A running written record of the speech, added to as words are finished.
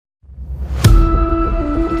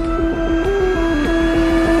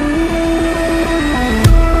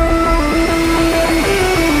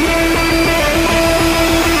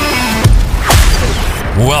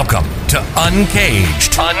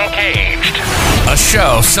Uncaged. A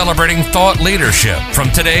show celebrating thought leadership from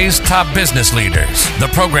today's top business leaders. The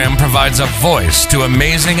program provides a voice to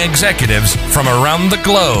amazing executives from around the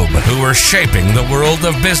globe who are shaping the world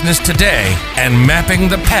of business today and mapping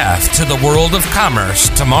the path to the world of commerce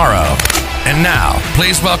tomorrow. And now,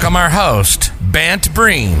 please welcome our host, Bant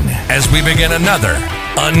Breen, as we begin another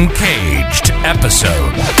Uncaged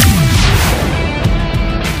episode.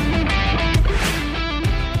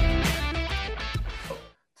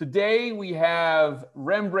 Today we have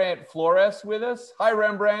Rembrandt Flores with us. Hi,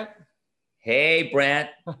 Rembrandt. Hey, Brant.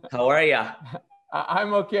 How are you?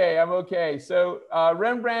 I'm okay. So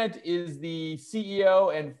Rembrandt is the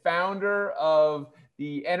CEO and founder of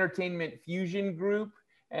the Entertainment Fusion Group.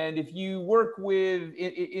 And if you work with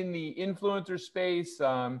in the influencer space,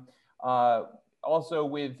 also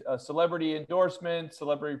with celebrity endorsement,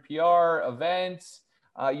 celebrity PR, events,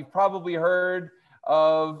 you've probably heard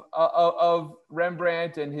of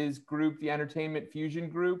Rembrandt and his group, the Entertainment Fusion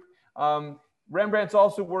Group. Rembrandt's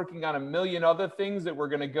also working on a million other things that we're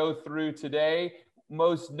going to go through today.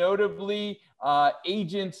 Most notably,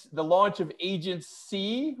 the launch of Agent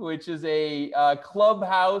C, which is a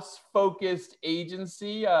Clubhouse-focused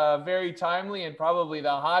agency, very timely and probably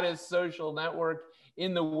the hottest social network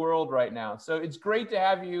in the world right now. So it's great to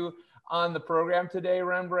have you on the program today,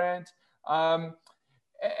 Rembrandt.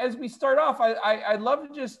 As we start off, I'd love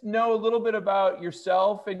to just know a little bit about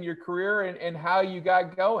yourself and your career and how you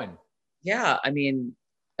got going. Yeah, I mean,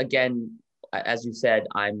 again, as you said,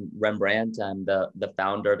 I'm Rembrandt. I'm the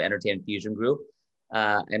founder of Entertainment Fusion Group,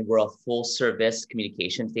 and we're a full-service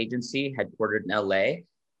communications agency headquartered in LA.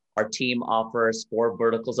 Our team offers 4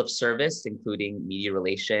 verticals of service, including media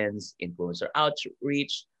relations, influencer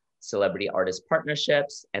outreach, celebrity artist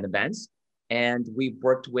partnerships, and events. And we've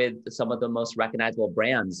worked with some of the most recognizable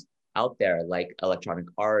brands out there, like Electronic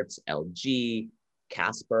Arts, LG,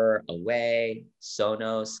 Casper, Away,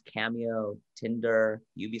 Sonos, Cameo, Tinder,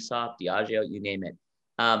 Ubisoft, Diageo, you name it.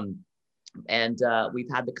 We've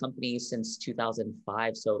had the company since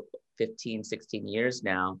 2005, so 15, 16 years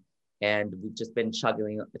now. And we've just been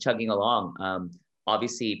chugging along.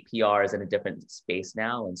 Obviously, PR is in a different space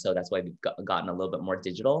now. And so that's why we've gotten a little bit more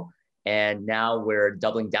digital. And now we're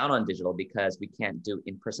doubling down on digital because we can't do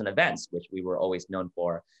in-person events, which we were always known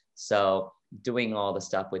for. So doing all the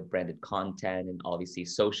stuff with branded content and obviously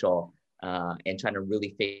social, and trying to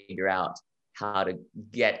really figure out how to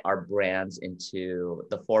get our brands into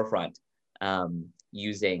the forefront,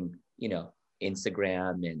 using,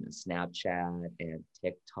 Instagram and Snapchat and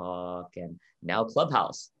TikTok and now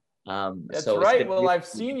Clubhouse. That's right. Well, I've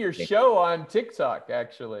seen your show on TikTok,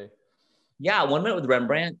 actually. Yeah, 1 Minute with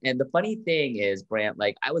Rembrandt. And the funny thing is, Brant,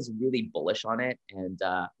 I was really bullish on it. And,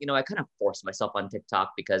 I kind of forced myself on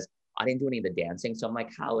TikTok because I didn't do any of the dancing. So I'm like,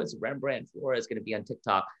 how is Rembrandt Flores going to be on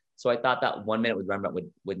TikTok? So I thought that 1 Minute with Rembrandt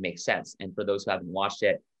would make sense. And for those who haven't watched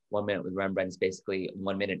it, 1 Minute with Rembrandt is basically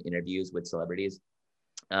 1-minute interviews with celebrities.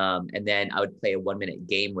 And then I would play a 1-minute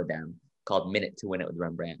game with them called Minute to Win It with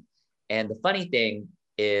Rembrandt. And the funny thing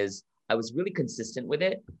is I was really consistent with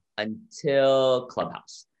it until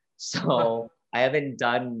Clubhouse. So I haven't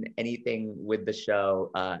done anything with the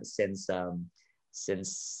show since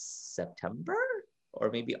September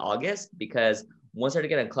or maybe August, because once I started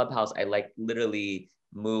getting Clubhouse, I literally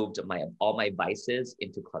moved all my vices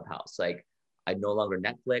into Clubhouse. I no longer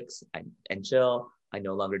Netflix and chill. I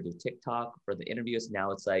no longer do TikTok for the interviews.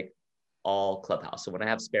 Now it's all Clubhouse. So when I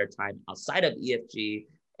have spare time outside of EFG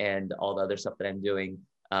and all the other stuff that I'm doing,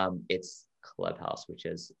 it's Clubhouse, which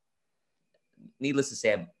is, needless to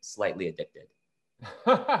say, I'm slightly addicted.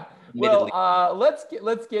 Well,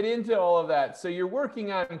 let's get into all of that. So you're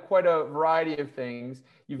working on quite a variety of things.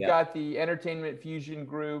 You've got the Entertainment Fusion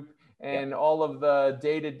Group and all of the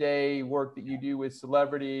day-to-day work that you do with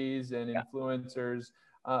celebrities and influencers,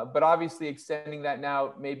 but obviously extending that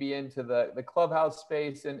now maybe into the Clubhouse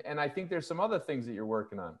space. And I think there's some other things that you're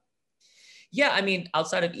working on. Yeah, I mean,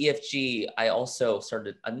 outside of EFG, I also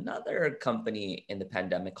started another company in the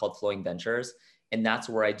pandemic called Flowing Ventures. And that's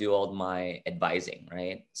where I do all my advising,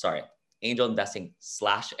 right? Sorry, angel investing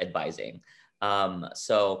 / advising.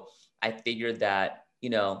 So I figured that,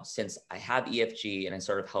 since I have EFG and I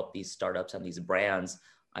sort of help these startups and these brands,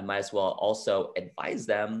 I might as well also advise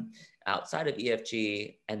them outside of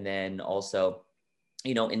EFG and then also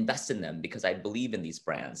invest in them because I believe in these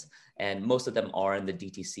brands. And most of them are in the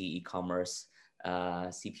DTC e-commerce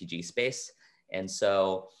CPG space. And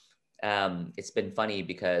so it's been funny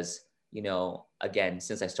because, again,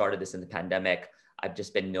 since I started this in the pandemic, I've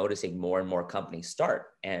just been noticing more and more companies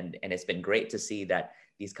start. And it's been great to see that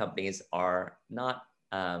these companies are not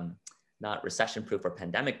recession proof or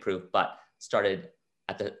pandemic proof, but started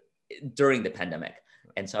during the pandemic.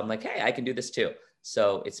 And so I'm like, hey, I can do this too.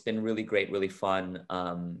 So it's been really great, really fun.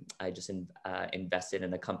 I just invested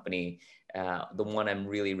in a company. The one I'm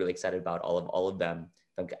really, really excited about, all of them,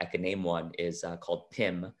 if I could name one, is called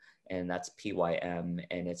PYM, and that's PYM,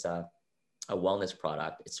 and it's a wellness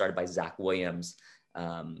product. It started by Zach Williams.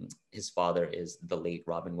 His father is the late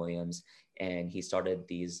Robin Williams, and he started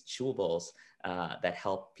these chewables that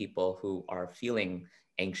help people who are feeling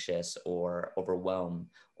anxious or overwhelmed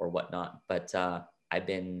or whatnot. But I've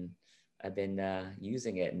been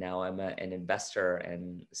using it. Now I'm an investor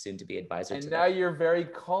and soon to be advisor. And now you're very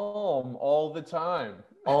calm all the time.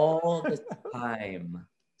 All the time.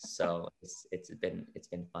 So it's been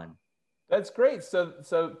fun. That's great. So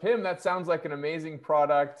PYM, that sounds like an amazing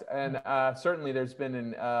product, and certainly there's been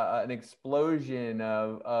an explosion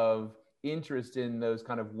of interest in those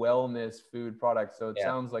kind of wellness food products. So it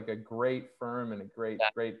sounds like a great firm and a great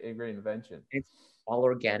invention. It's all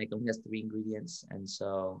organic, only has 3 ingredients, and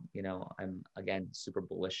so I'm again super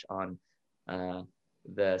bullish on the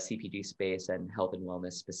CPG space and health and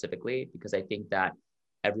wellness specifically, because I think that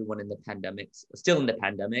everyone in the pandemic, still in the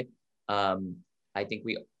pandemic, I think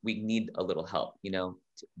we need a little help,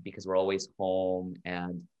 because we're always home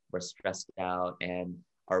and we're stressed out, and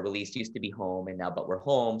our release used to be home, and now, but we're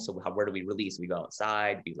home. So where do we release? We go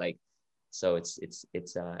outside. So it's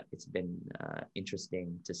been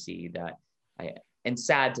interesting to see that, and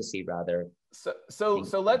sad to see rather. So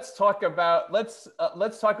let's talk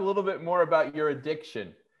a little bit more about your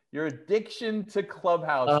addiction. Your addiction to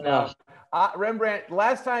Clubhouse. Now, Rembrandt,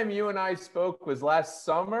 last time you and I spoke was last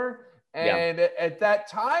summer. And at that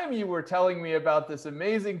time, you were telling me about this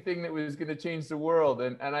amazing thing that was going to change the world.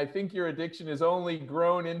 And I think your addiction has only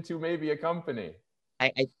grown into maybe a company.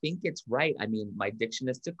 I think it's right. I mean, my addiction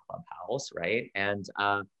is to Clubhouse, right? And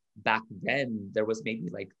back then, there was maybe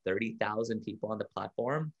like 30,000 people on the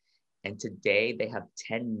platform. And today, they have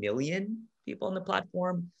 10 million people on the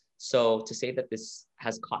platform. So to say that this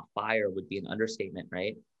has caught fire would be an understatement,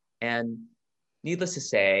 right? And needless to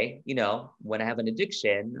say, when I have an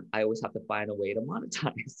addiction, I always have to find a way to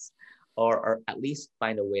monetize or at least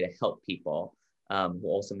find a way to help people who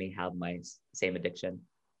also may have my same addiction.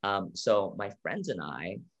 So my friends and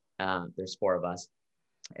I, there's 4 of us,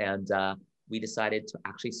 and we decided to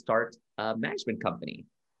actually start a management company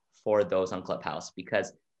for those on Clubhouse,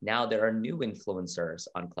 because now there are new influencers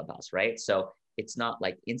on Clubhouse, right? So it's not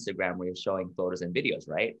like Instagram where you're showing photos and videos,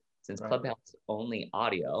 right? Since Clubhouse is only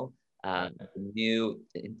audio, new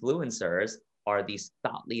influencers are these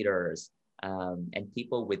thought leaders and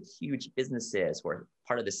people with huge businesses who are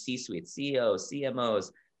part of the C-suite, CEOs,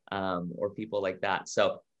 CMOs, or people like that.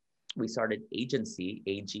 So we started Agency,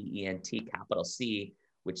 AGENT, capital C,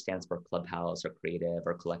 which stands for Clubhouse or Creative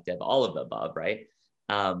or Collective, all of the above, right?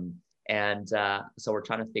 So we're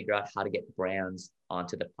trying to figure out how to get brands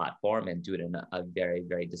onto the platform and do it in a very,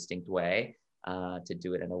 very distinct way, to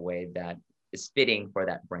do it in a way that is fitting for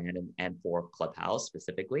that brand and for Clubhouse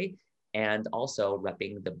specifically, and also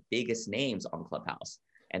repping the biggest names on Clubhouse.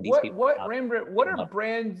 And these what are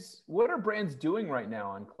brands doing right now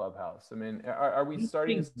on Clubhouse? I mean, are we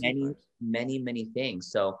starting to see many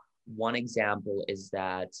things? So one example is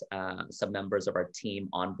that some members of our team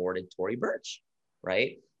onboarded Tory Burch,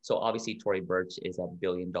 right? So obviously Tory Burch is a $1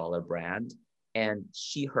 billion brand, and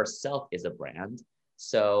she herself is a brand.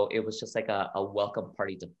 So it was just like a welcome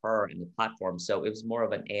party to her and the platform. So it was more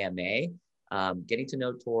of an AMA, getting to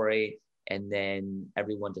know Tory, and then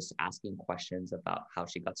everyone just asking questions about how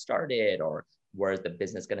she got started, or where is the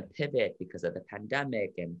business going to pivot because of the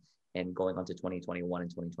pandemic, and going on to 2021 and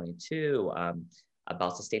 2022,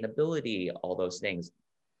 about sustainability, all those things.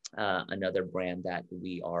 Another brand that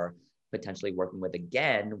we are potentially working with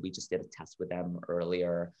again, we just did a test with them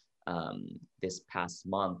earlier this past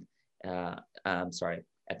month. At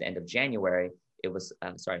the end of January, it was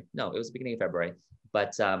the beginning of February,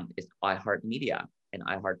 but it's iHeartMedia and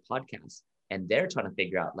iHeart Podcasts, and they're trying to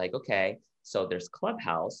figure out like, okay, so there's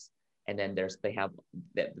Clubhouse, and then they have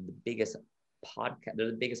the biggest podcast,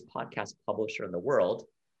 they're the biggest podcast publisher in the world.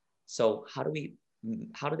 So how do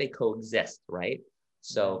they coexist, right?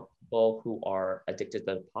 So people who are addicted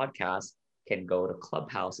to the podcast can go to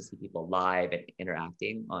Clubhouse to see people live and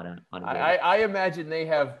interacting on a I imagine they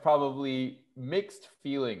have probably mixed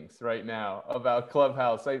feelings right now about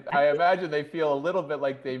Clubhouse. I imagine they feel a little bit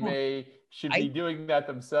like they should be doing that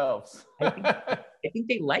themselves. I think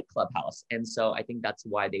they like Clubhouse. And so I think that's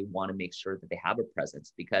why they want to make sure that they have a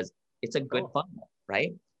presence, because it's a good funnel,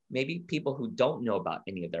 right? Maybe people who don't know about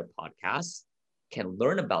any of their podcasts can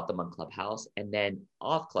learn about them on Clubhouse, and then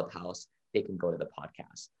off Clubhouse, they can go to the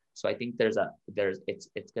podcast. So I think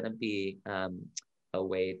it's going to be a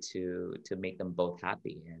way to make them both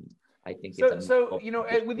happy. And I think it's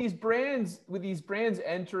with these brands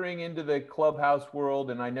entering into the Clubhouse world,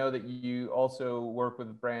 and I know that you also work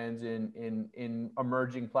with brands in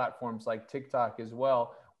emerging platforms like TikTok as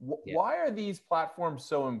well. Why are these platforms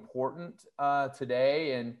so important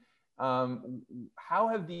today, and how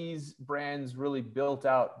have these brands really built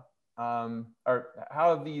out, or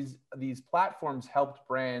how have these platforms helped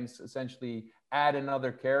brands essentially add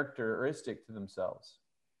another characteristic to themselves?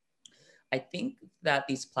 I think that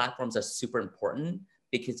these platforms are super important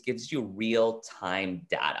because it gives you real-time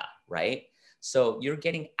data, right? So you're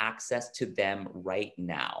getting access to them right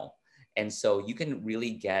now. And so you can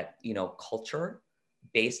really get, culture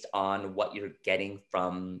based on what you're getting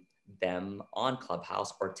from them on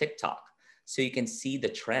Clubhouse or TikTok. So you can see the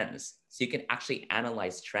trends. So you can actually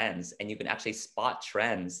analyze trends, and you can actually spot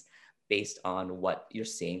trends based on what you're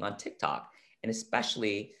seeing on TikTok. And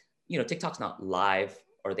especially, TikTok's not live,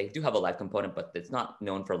 or they do have a live component, but it's not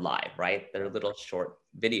known for live, right? They're little short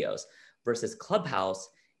videos versus Clubhouse,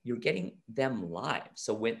 you're getting them live.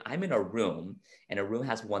 So when I'm in a room and a room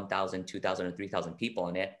has 1,000, 2,000, or 3,000 people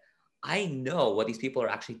in it, I know what these people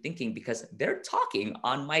are actually thinking because they're talking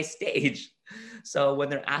on my stage. So when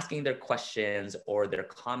they're asking their questions, or they're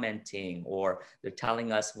commenting, or they're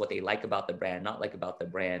telling us what they like about the brand, not like about the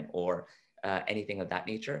brand, or anything of that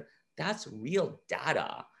nature, that's real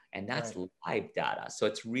data. And that's live data. So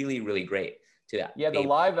it's really, really great to the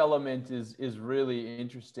live element is really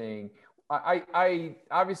interesting. I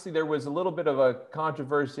obviously there was a little bit of a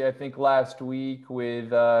controversy, I think, last week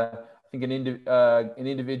with I think an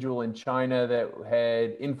individual in China that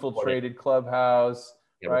had infiltrated Clubhouse,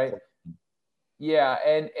 right? Yeah,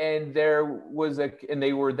 and there was and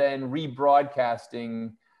they were then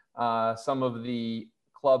rebroadcasting some of the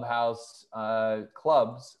Clubhouse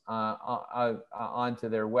clubs onto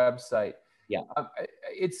their website. Yeah,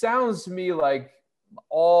 it sounds to me like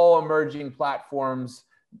all emerging platforms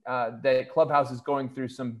that Clubhouse is going through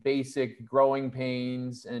some basic growing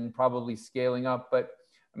pains and probably scaling up. But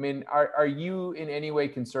I mean, are you in any way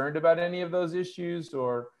concerned about any of those issues?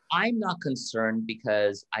 Or I'm not concerned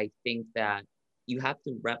because I think that you have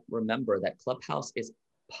to remember that Clubhouse is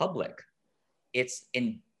public. It's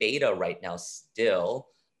in beta right now still,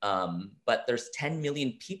 but there's 10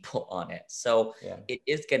 million people on it. So it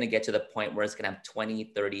is going to get to the point where it's going to have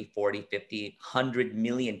 20, 30, 40, 50, 100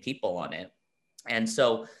 million people on it. And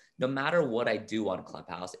so no matter what I do on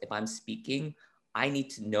Clubhouse, if I'm speaking, I need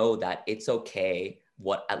to know that it's okay.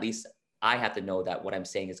 At least I have to know that what I'm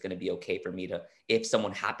saying is going to be okay for me to, if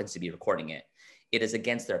someone happens to be recording it. It is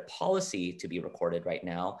against their policy to be recorded right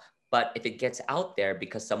now. But if it gets out there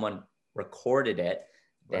because someone recorded it,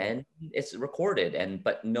 then it's recorded.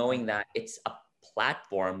 But knowing that it's a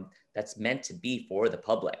platform that's meant to be for the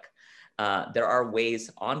public. There are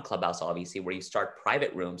ways on Clubhouse, obviously, where you start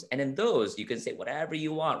private rooms. And in those, you can say whatever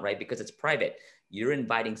you want, right? Because it's private. You're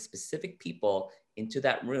inviting specific people into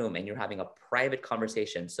that room and you're having a private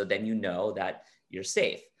conversation. So then you know that you're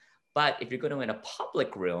safe. But if you're going to in a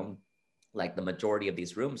public room, like the majority of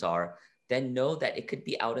these rooms are, then know that it could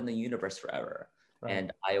be out in the universe forever. Right.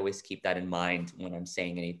 And I always keep that in mind when I'm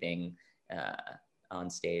saying anything on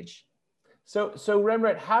stage. So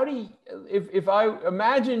Rembrandt, how do you, if I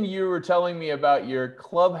imagine you were telling me about your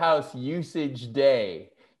Clubhouse usage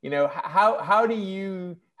day, how do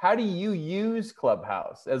you use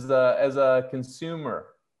Clubhouse as a consumer?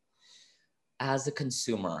 As a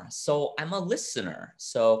consumer, so I'm a listener.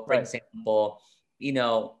 So for example,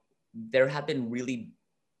 there have been really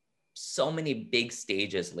so many big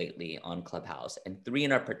stages lately on Clubhouse, and three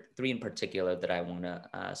in particular that I want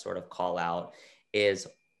to sort of call out is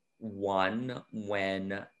one,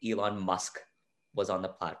 when Elon Musk was on the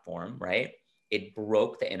platform, right? It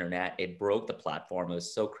broke the internet, it broke the platform. It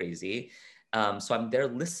was so crazy. So I'm there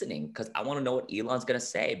listening because I want to know what Elon's going to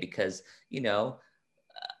say because,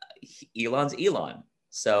 Elon's Elon.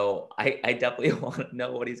 So I definitely want to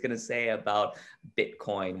know what he's going to say about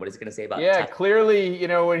Bitcoin, what he's going to say about Tesla. Clearly,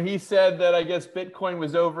 when he said that I guess Bitcoin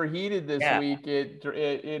was overheated this week,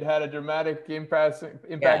 it had a dramatic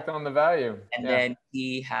impact on the value. And then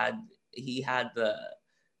he had the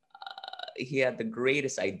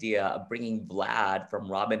greatest idea of bringing Vlad from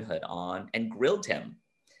Robinhood on and grilled him.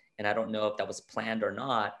 And I don't know if that was planned or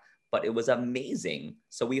not, but it was amazing.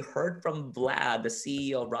 So we heard from Vlad, the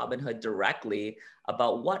CEO of Robinhood, directly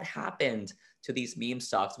about what happened to these meme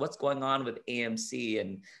stocks, what's going on with AMC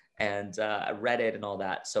and Reddit and all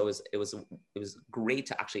that. So it was great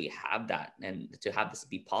to actually have that and to have this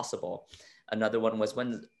be possible. Another one was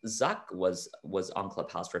when Zuck was on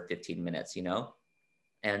Clubhouse for 15 minutes,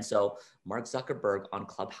 And so Mark Zuckerberg on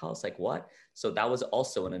Clubhouse, like what? So that was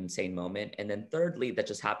also an insane moment. And then thirdly, that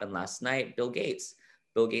just happened last night, Bill Gates.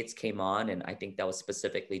 Bill Gates came on, and I think that was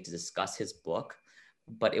specifically to discuss his book.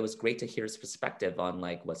 But it was great to hear his perspective on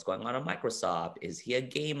like what's going on at Microsoft. Is he a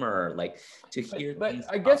gamer? Like to hear. But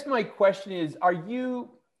I guess my question is,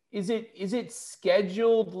 is it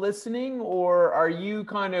scheduled listening, or are you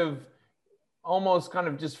kind of almost kind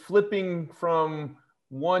of just flipping from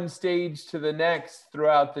one stage to the next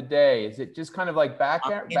throughout the day? Is it just kind of like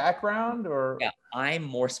background, or? Yeah, I'm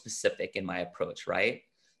more specific in my approach, right?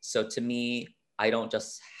 So to me, I don't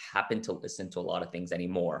just happen to listen to a lot of things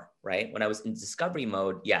anymore, right? When I was in discovery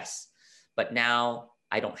mode, yes, but now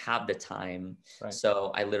I don't have the time. Right.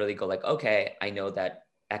 So I literally go like, okay, I know that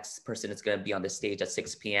X person is going to be on the stage at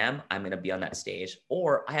 6 p.m. I'm going to be on that stage,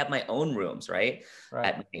 or I have my own rooms, right?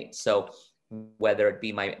 At night. So whether it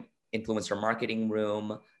be my influencer marketing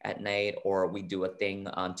room at night, or we do a thing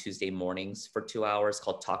on Tuesday mornings for 2 hours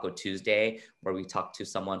called Taco Tuesday, where we talk to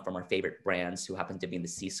someone from our favorite brands who happen to be in the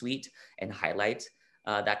C-suite and highlight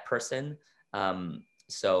that person.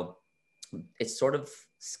 So it's sort of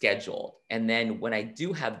scheduled. And then when I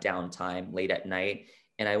do have downtime late at night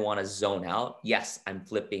and I want to zone out, yes, I'm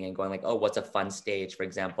flipping and going like, oh, what's a fun stage? For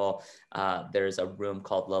example, there's a room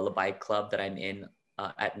called Lullaby Club that I'm in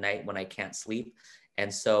at night when I can't sleep.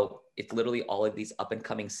 And so it's literally all of these up and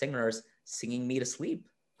coming singers singing me to sleep.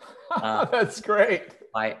 That's great.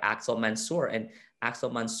 By Axel Mansour. And Axel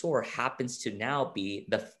Mansour happens to now be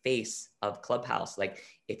the face of Clubhouse. Like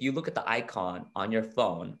if you look at the icon on your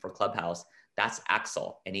phone for Clubhouse, that's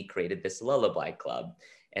Axel. And he created this Lullaby Club.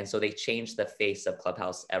 And so they change the face of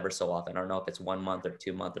Clubhouse ever so often. I don't know if it's 1 month or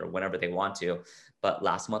 2 months or whenever they want to, but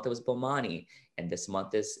last month it was Bomani and this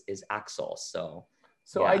month is Axel.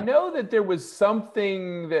 So yeah. I know that there was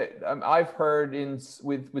something that I've heard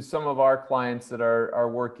with some of our clients that are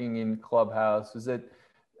working in Clubhouse, is that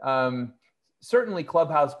certainly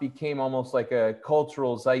Clubhouse became almost like a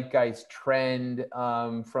cultural zeitgeist trend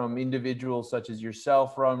from individuals such as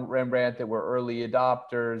yourself, Rembrandt, that were early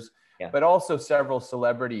adopters, but also several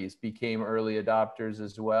celebrities became early adopters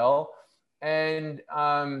as well. And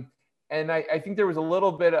I think there was a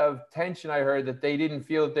little bit of tension. I heard that they didn't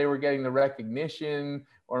feel that they were getting the recognition,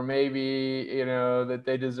 or maybe, that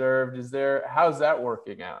they deserved. How's that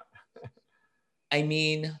working out? I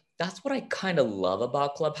mean, that's what I kind of love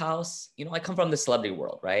about Clubhouse. I come from the celebrity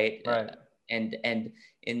world, right? Right. And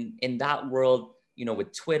in that world,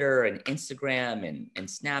 with Twitter and Instagram and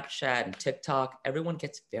Snapchat and TikTok, everyone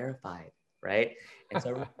gets verified, right? And so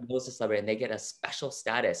everyone knows the celebrity and they get a special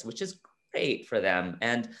status, which is great for them.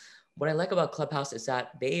 And what I like about Clubhouse is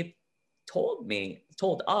that they've told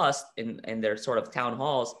us in their sort of town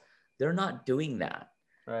halls, they're not doing that.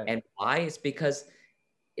 Right. And why? It's because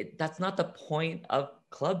that's not the point of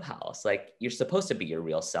Clubhouse. Like you're supposed to be your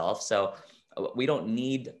real self. So we don't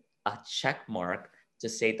need a check mark to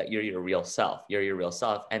say that you're your real self. You're your real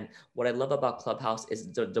self. And what I love about Clubhouse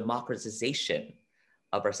is the democratization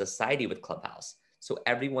of our society with Clubhouse. So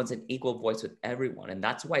everyone's an equal voice with everyone. And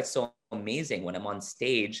that's why it's so amazing when I'm on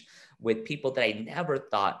stage with people that I never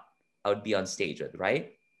thought I would be on stage with,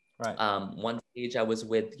 right? Right. One stage I was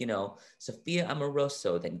with, Sophia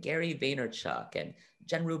Amoruso, then Gary Vaynerchuk and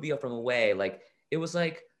Jen Rubio from Away. Like, it was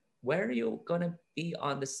like, where are you going to be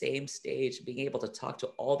on the same stage, being able to talk to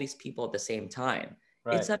all these people at the same time?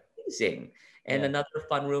 Right. It's amazing. And another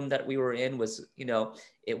fun room that we were in was,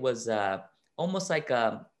 it was almost like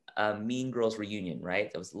a Mean Girls reunion,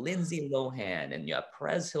 right? There was Lindsay Lohan and you have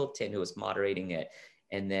Perez Hilton who was moderating it.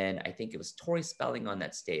 And then I think it was Tori Spelling on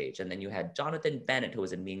that stage. And then you had Jonathan Bennett, who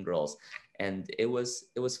was in Mean Girls. And it was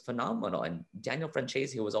phenomenal. And Daniel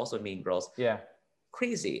Franchese, who was also in Mean Girls. Yeah.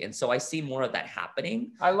 Crazy. And so I see more of that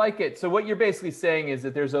happening. I like it. So what you're basically saying is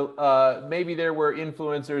that there's maybe there were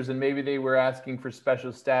influencers and maybe they were asking for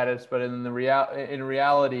special status, but in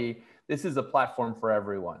reality, this is a platform for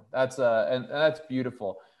everyone. And that's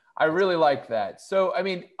beautiful. I really like that. So, I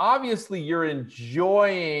mean, obviously you're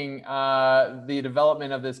enjoying the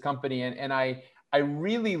development of this company, and I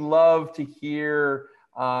really love to hear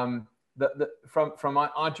from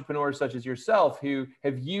entrepreneurs such as yourself who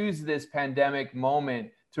have used this pandemic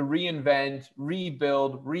moment to reinvent,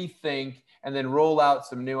 rebuild, rethink, and then roll out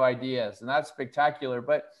some new ideas, and that's spectacular.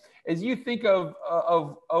 But as you think of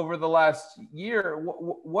over the last year,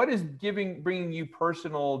 what is bringing you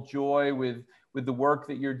personal joy with the work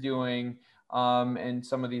that you're doing, and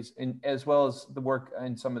some of these, as well as the work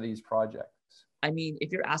in some of these projects? I mean,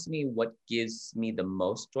 if you're asking me what gives me the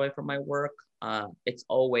most joy from my work, it's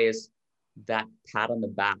always that pat on the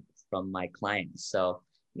back from my clients. So,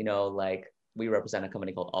 like we represent a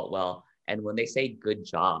company called Altwell, And when they say good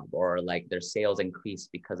job or like their sales increased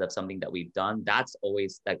because of something that we've done, that's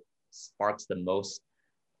always like sparks the most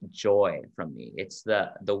joy from me. It's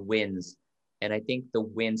the wins. And I think the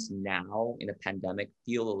wins now in a pandemic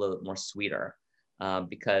feel a little more sweeter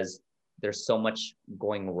because there's so much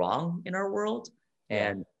going wrong in our world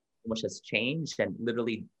and so much has changed. And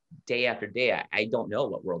literally day after day, I don't know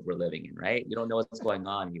what world we're living in, right? You don't know what's going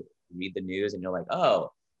on. You read the news and you're like,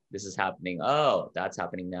 oh, this is happening. Oh, that's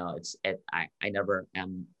happening now. I never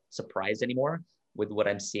am surprised anymore with what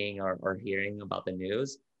I'm seeing or hearing about the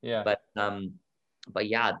news. Yeah. But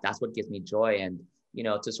yeah, that's what gives me joy. And, you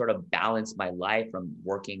know, to sort of balance my life from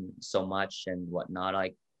working so much and whatnot,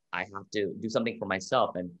 like I have to do something for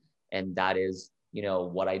myself. And that is, you know,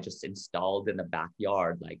 what I just installed in the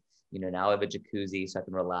backyard. Like, you know, now I have a jacuzzi so I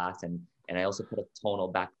can relax. And I also put a tonal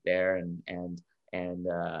back there and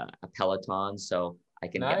a Peloton. So I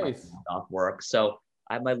can get my mind off work. So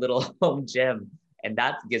I have my little home gym and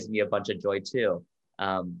that gives me a bunch of joy too.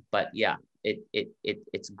 But yeah,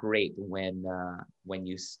 it's great when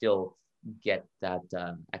you still get that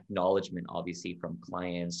acknowledgement, obviously from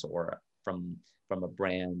clients or from a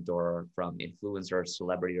brand or from influencer or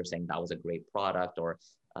celebrity or saying that was a great product or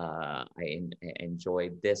I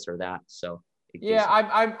enjoyed this or that. So yeah,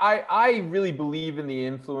 I really believe in the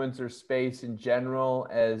influencer space in general,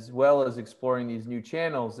 as well as exploring these new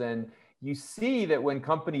channels. And you see that when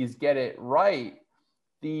companies get it right,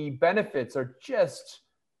 the benefits are just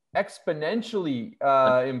exponentially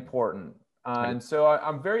important. And so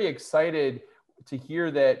I'm very excited to hear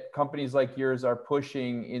that companies like yours are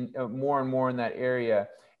pushing in more and more in that area.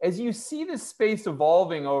 As you see this space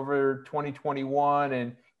evolving over 2021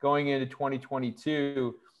 and going into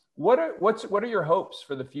 2022, what are your hopes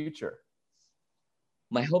for the future?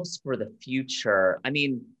 My hopes for the future. I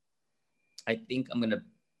mean, I think I'm going to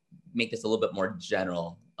make this a little bit more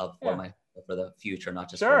general of what my hope for the future, not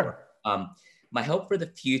just for work. My hope for the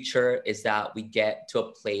future is that we get to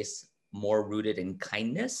a place more rooted in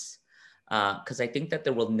kindness, because I think that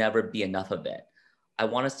there will never be enough of it. I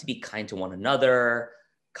want us to be kind to one another,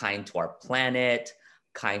 kind to our planet,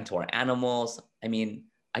 kind to our animals. I mean,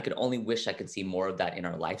 I could only wish I could see more of that in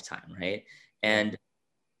our lifetime, right? And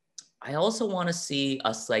I also want to see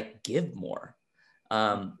us like give more.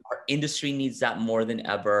 Our industry needs that more than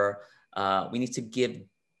ever. We need to give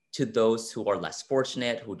to those who are less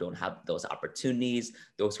fortunate, who don't have those opportunities,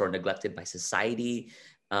 those who are neglected by society,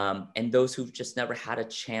 and those who've just never had a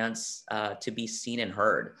chance to be seen and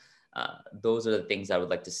heard. Those are the things I would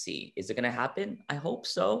like to see. Is it going to happen? I hope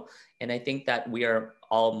so. And I think that we are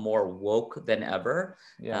all more woke than ever.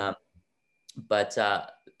 But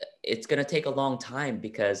it's going to take a long time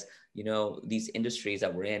because, you know, these industries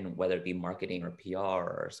that we're in, whether it be marketing or PR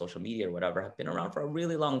or social media or whatever, have been around for a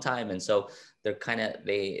really long time. And so they're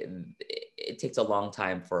it takes a long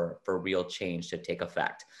time for real change to take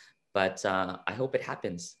effect. But I hope it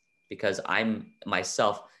happens because I'm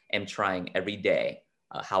myself am trying every day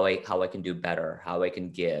how I can do better, how I can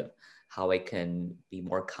give, how I can be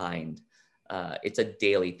more kind. It's a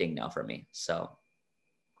daily thing now for me. So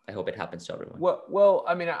I hope it happens to everyone. Well,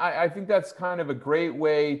 I mean, I think that's kind of a great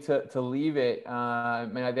way to leave it. I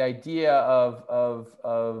mean, the idea of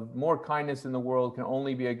more kindness in the world can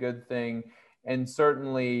only be a good thing. And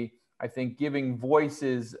certainly, I think giving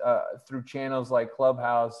voices through channels like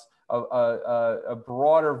Clubhouse, a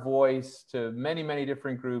broader voice to many, many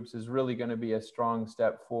different groups is really going to be a strong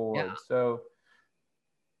step forward. Yeah.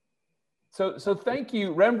 So thank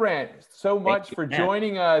you, Rembrandt, so much for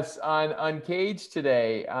joining us on Uncaged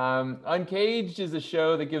today. Uncaged is a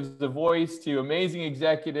show that gives the voice to amazing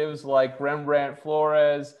executives like Rembrandt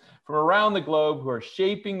Flores from around the globe who are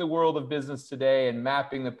shaping the world of business today and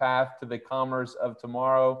mapping the path to the commerce of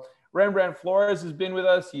tomorrow. Rembrandt Flores has been with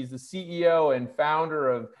us. He's the CEO and founder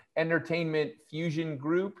of Entertainment Fusion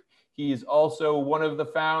Group. He is also one of the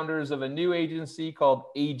founders of a new agency called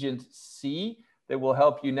Agent C that will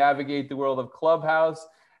help you navigate the world of Clubhouse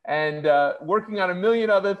and working on a million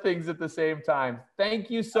other things at the same time. Thank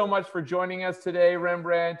you so much for joining us today,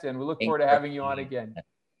 Rembrandt, and we look forward to having you on again.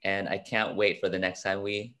 And I can't wait for the next time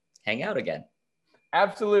we hang out again.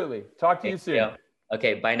 Absolutely. Talk to you soon.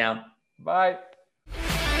 Okay, bye now. Bye.